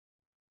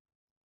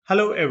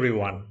Hello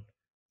everyone,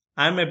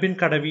 I'm Ebin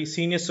Kadavi,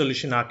 Senior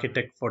Solution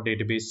Architect for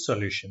Database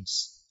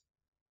Solutions.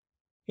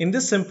 In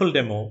this simple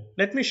demo,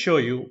 let me show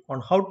you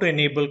on how to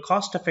enable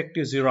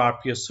cost-effective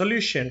zero-RPO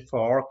solution for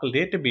Oracle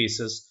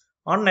databases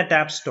on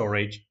NetApp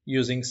storage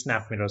using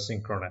SnapMirror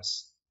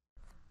synchronous.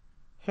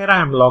 Here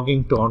I am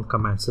logging to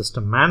On-Command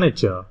System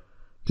Manager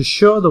to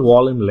show the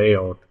volume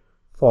layout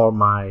for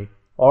my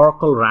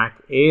Oracle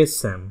RAC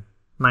ASM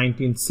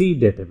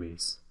 19C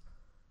database.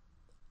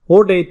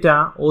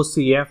 OData,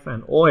 OCF,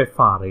 and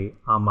OFRA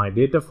are my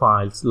data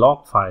files,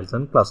 log files,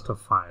 and cluster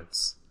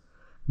files.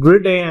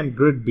 Grid A and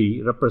Grid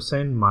B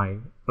represent my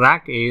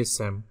RAC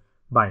ASM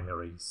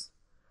binaries.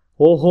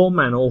 OHOM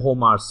and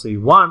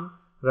OHOM-RC1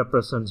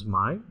 represents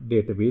my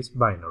database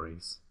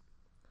binaries.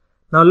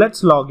 Now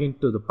let's log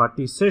into the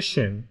PuTTY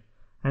session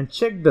and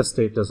check the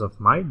status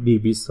of my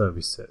DB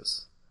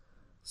services.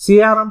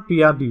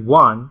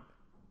 CRM-PRD1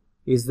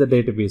 is the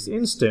database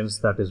instance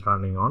that is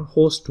running on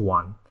host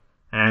 1.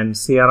 And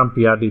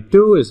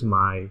CRM-PRD2 is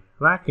my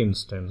RAC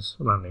instance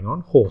running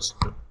on host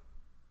 2.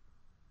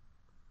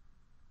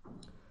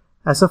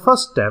 As a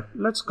first step,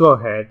 let's go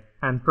ahead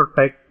and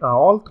protect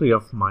all three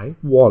of my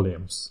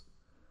volumes.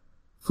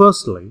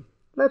 Firstly,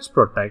 let's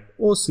protect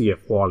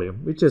OCF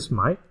volume, which is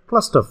my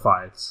cluster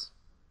files.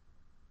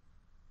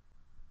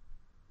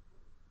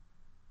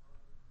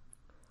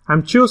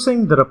 I'm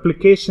choosing the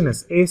replication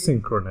as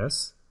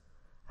asynchronous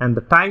and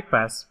the type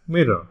as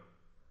mirror.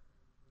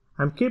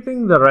 I'm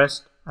keeping the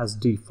rest as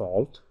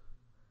default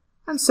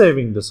and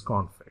saving this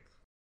config.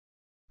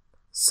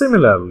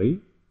 Similarly,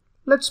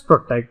 let's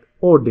protect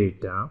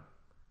OData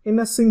in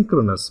a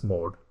synchronous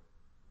mode.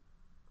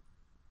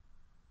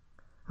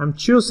 I'm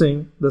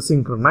choosing the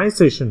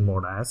synchronization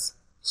mode as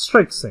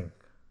strict sync.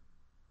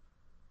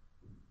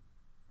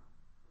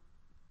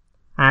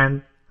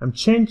 And I'm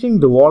changing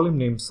the volume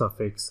name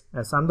suffix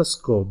as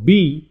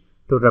 _B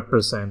to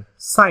represent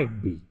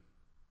site B.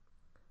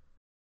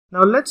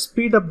 Now let's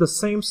speed up the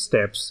same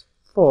steps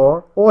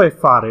for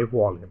OFRA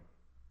volume.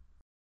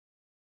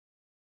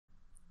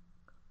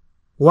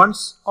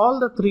 Once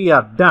all the three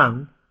are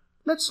done,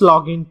 let's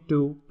log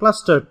into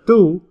cluster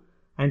 2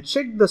 and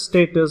check the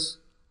status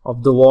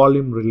of the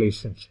volume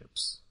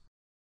relationships.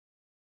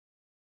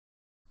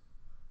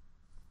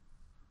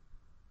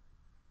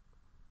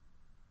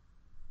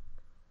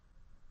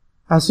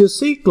 As you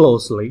see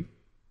closely,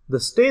 the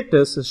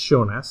status is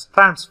shown as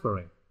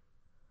transferring.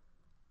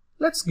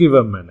 Let's give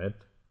a minute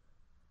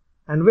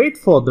and wait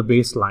for the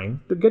baseline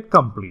to get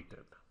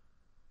completed.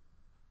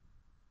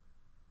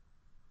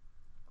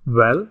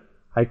 Well,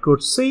 I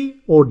could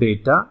see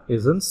OData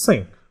is in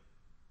sync.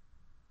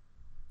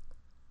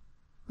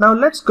 Now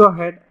let's go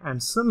ahead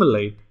and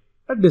simulate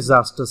a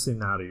disaster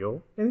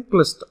scenario in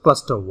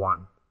cluster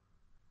 1.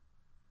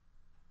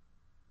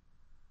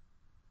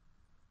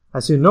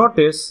 As you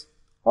notice,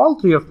 all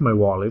three of my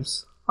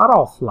volumes are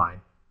offline.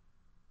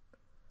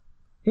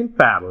 In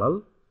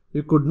parallel,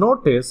 you could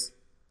notice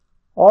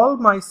all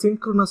my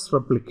synchronous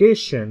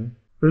replication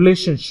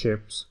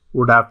relationships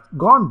would have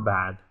gone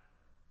bad,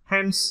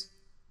 hence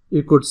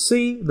you could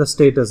see the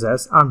status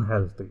as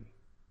unhealthy.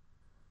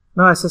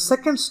 Now as a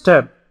second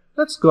step,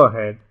 let's go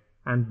ahead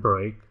and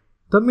break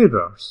the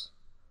mirrors.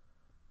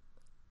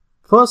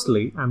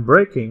 Firstly, I'm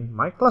breaking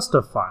my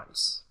cluster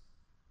files.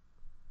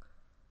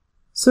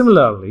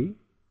 Similarly,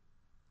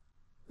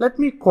 let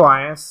me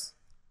quiesce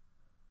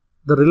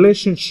the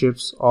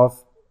relationships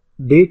of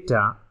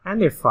data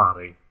and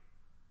FRA.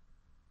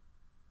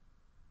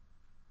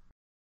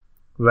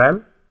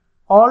 Well,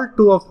 all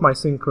two of my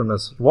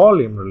synchronous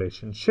volume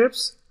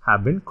relationships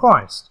have been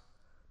quiesced.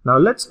 Now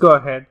let's go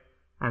ahead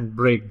and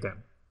break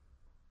them.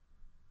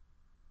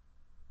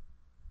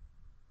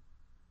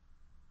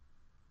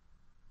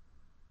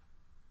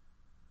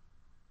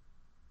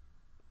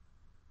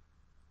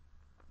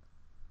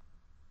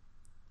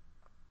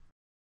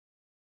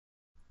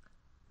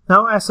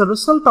 Now as a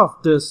result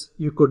of this,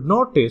 you could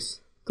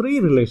notice three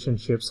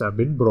relationships have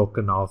been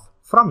broken off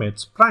from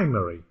its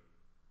primary.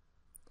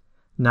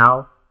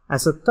 Now,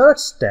 as a third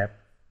step,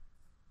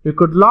 you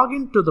could log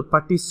into the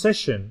PuTTY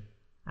session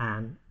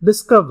and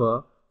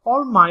discover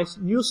all my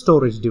new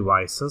storage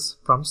devices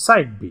from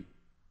site B.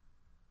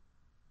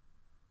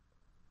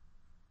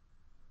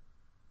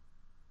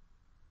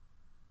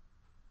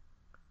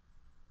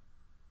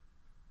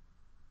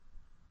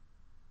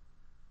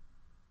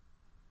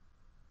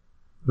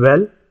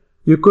 Well,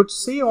 you could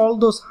see all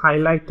those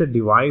highlighted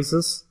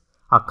devices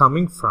are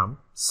coming from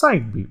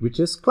site B, which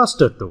is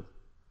cluster 2.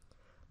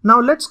 Now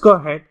let's go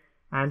ahead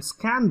and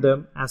scan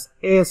them as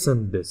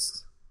ASM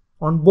disks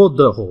on both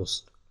the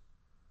hosts.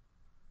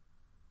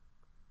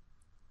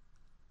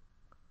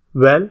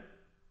 Well,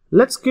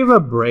 let's give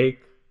a break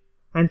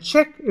and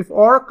check if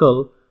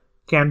Oracle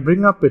can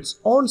bring up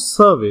its own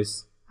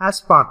service as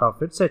part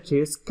of its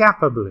HAS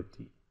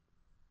capability.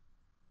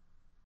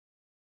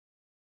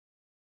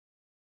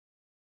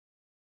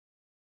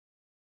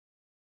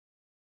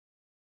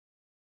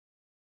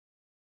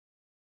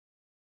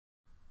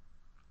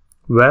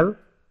 Well,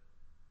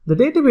 the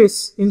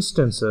database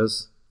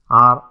instances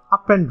are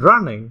up and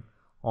running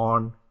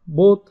on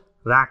both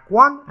Rack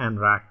 1 and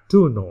Rack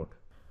 2 node.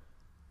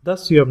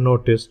 Thus you have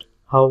noticed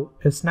how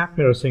a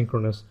SnapMirror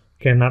synchronous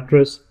can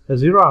address a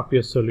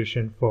zero-RPO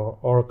solution for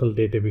Oracle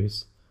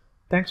database.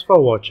 Thanks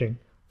for watching.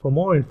 For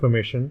more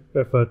information,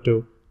 refer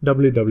to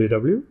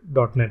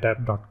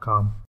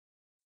www.netapp.com.